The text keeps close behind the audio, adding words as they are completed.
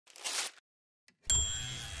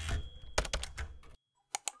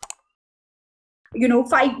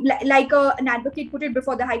an advocate put it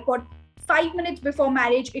before the High Court, 5 minutes before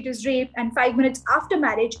marriage it is rape, and 5 minutes after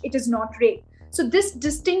marriage it is not rape. So this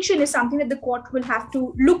distinction is something that the court will have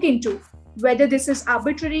to look into, whether this is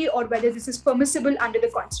arbitrary or whether this is permissible under the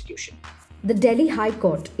Constitution. The Delhi High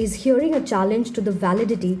Court is hearing a challenge to the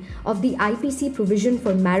validity of the IPC provision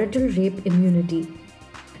for marital rape immunity.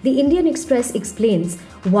 The Indian Express explains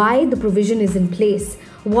why the provision is in place,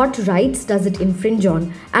 what rights does it infringe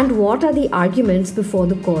on, and what are the arguments before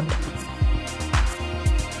the court.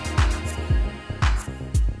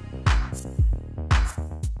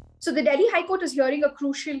 So the Delhi High Court is hearing a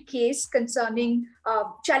crucial case concerning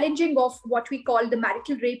challenging of what we call the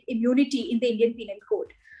marital rape immunity in the Indian Penal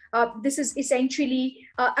Code. This is essentially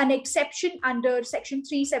an exception under Section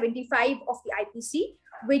 375 of the IPC,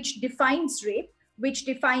 which defines rape, which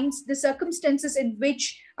defines the circumstances in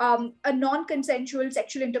which a non-consensual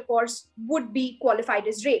sexual intercourse would be qualified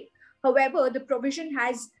as rape. However, the provision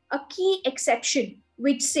has a key exception,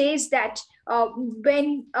 which says that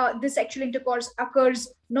when the sexual intercourse occurs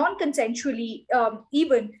non-consensually,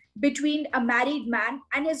 even between a married man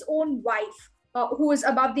and his own wife, who is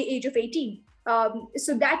above the age of 18,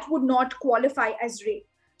 so that would not qualify as rape.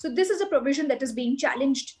 So this is a provision that is being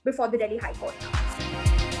challenged before the Delhi High Court.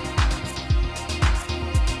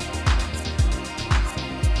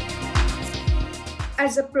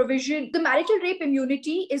 As a provision, the marital rape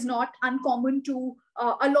immunity is not uncommon to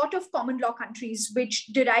a lot of common law countries, which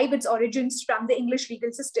derive its origins from the English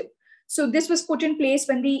legal system. So this was put in place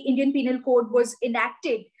when the Indian Penal Code was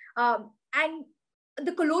enacted, and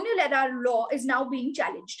the colonial era law is now being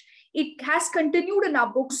challenged. It has continued in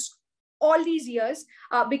our books all these years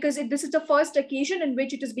because this is the first occasion in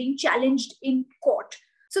which it is being challenged in court.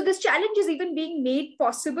 So this challenge is even being made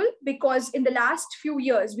possible because in the last few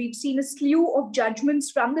years, we've seen a slew of judgments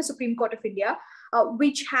from the Supreme Court of India,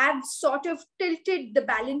 which have sort of tilted the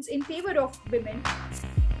balance in favor of women.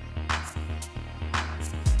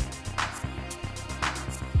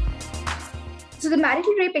 So the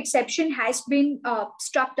marital rape exception has been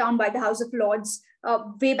struck down by the House of Lords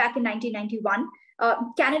way back in 1991.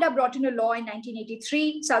 Canada brought in a law in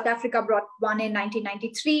 1983, South Africa brought one in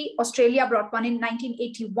 1993, Australia brought one in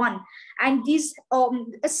 1981. And these,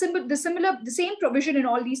 the same provision in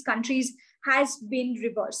all these countries has been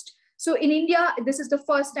reversed. So in India, this is the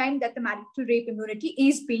first time that the marital rape immunity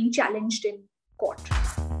is being challenged in court.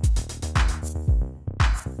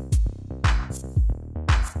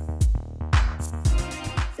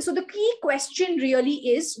 So the key question really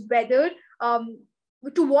is whether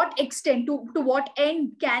to what extent, to what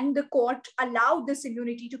end can the court allow this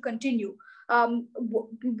immunity to continue?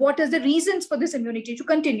 What are the reasons for this immunity to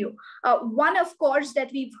continue? One, of course,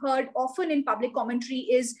 that we've heard often in public commentary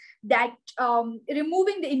is that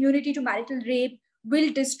removing the immunity to marital rape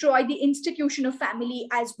will destroy the institution of family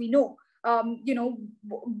as we know.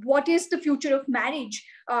 What is the future of marriage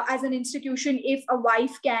as an institution if a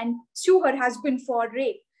wife can sue her husband for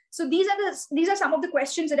rape? So these are some of the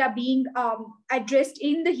questions that are being addressed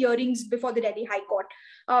in the hearings before the Delhi High Court.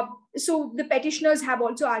 So the petitioners have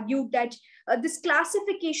also argued that this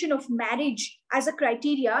classification of marriage as a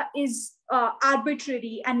criteria is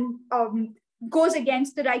arbitrary and goes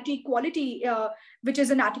against the right to equality, which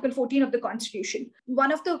is in Article 14 of the Constitution.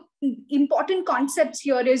 One of the important concepts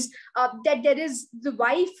here is that the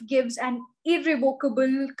wife gives an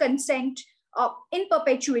irrevocable consent in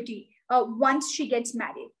perpetuity once she gets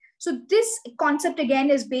married. So this concept,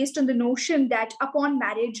 again, is based on the notion that upon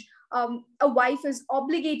marriage, a wife is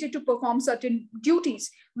obligated to perform certain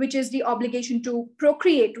duties, which is the obligation to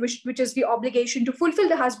procreate, which is the obligation to fulfill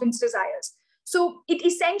the husband's desires. So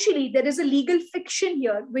there is a legal fiction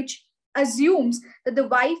here, which assumes that the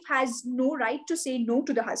wife has no right to say no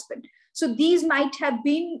to the husband. So these might have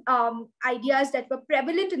been ideas that were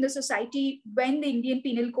prevalent in the society when the Indian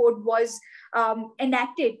Penal Code was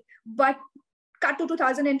enacted. But cut to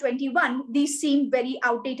 2021, these seem very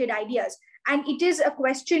outdated ideas. And it is a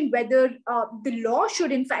question whether the law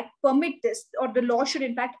should in fact permit this, or the law should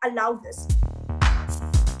in fact allow this.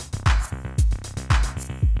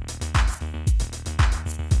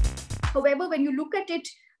 However, when you look at it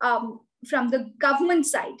from the government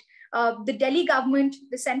side, the Delhi government,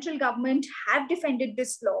 the central government have defended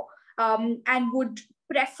this law and would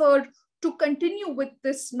prefer to continue with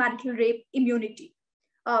this marital rape immunity.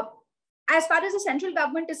 As far as the central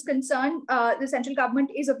government is concerned, the central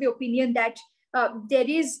government is of the opinion that there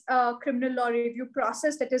is a criminal law review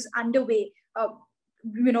process that is underway,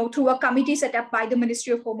 through a committee set up by the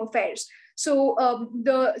Ministry of Home Affairs. So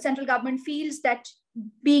the central government feels that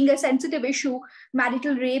being a sensitive issue,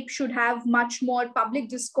 marital rape should have much more public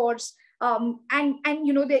discourse And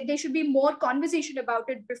there should be more conversation about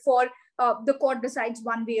it before the court decides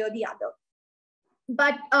one way or the other.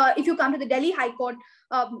 But if you come to the Delhi High Court,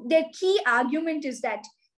 their key argument is that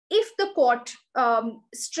if the court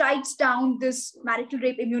strikes down this marital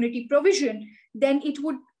rape immunity provision, then it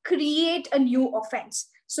would create a new offense.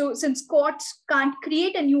 So since courts can't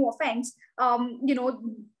create a new offense,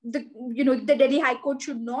 the Delhi High Court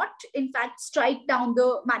should not, in fact, strike down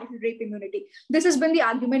the marital rape immunity. This has been the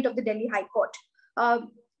argument of the Delhi High Court.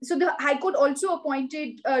 So the High Court also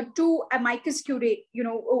appointed two amicus curiae,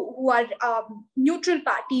 who are neutral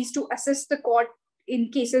parties to assist the court in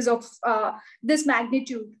cases of this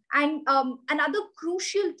magnitude. And another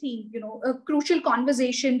crucial thing, a crucial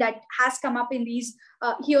conversation that has come up in these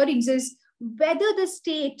hearings is whether the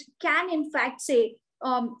state can, in fact, say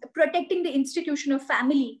protecting the institution of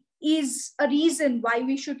family is a reason why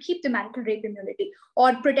we should keep the marital rape immunity,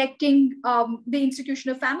 or protecting the institution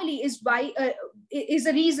of family is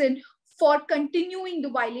a reason for continuing the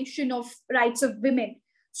violation of rights of women.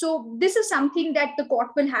 So this is something that the court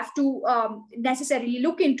will have to necessarily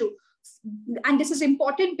look into. And this is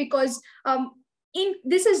important because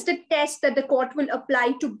this is the test that the court will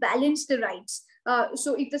apply to balance the rights.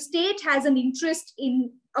 So if the state has an interest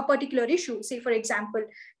in a particular issue, say, for example,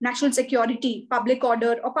 national security, public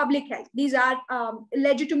order, or public health, these are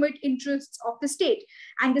legitimate interests of the state,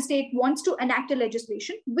 and the state wants to enact a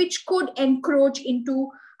legislation which could encroach into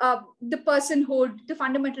the personhood, the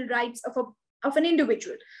fundamental rights of an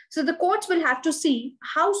individual. So the courts will have to see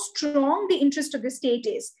how strong the interest of the state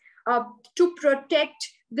is to protect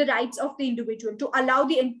the rights of the individual, to allow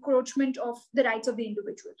the encroachment of the rights of the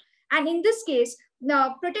individual. And in this case,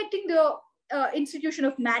 protecting the institution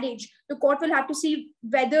of marriage, the court will have to see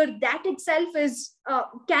whether that itself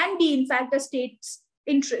can be, in fact, a state's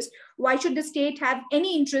interest. Why should the state have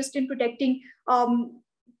any interest in protecting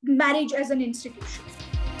marriage as an institution?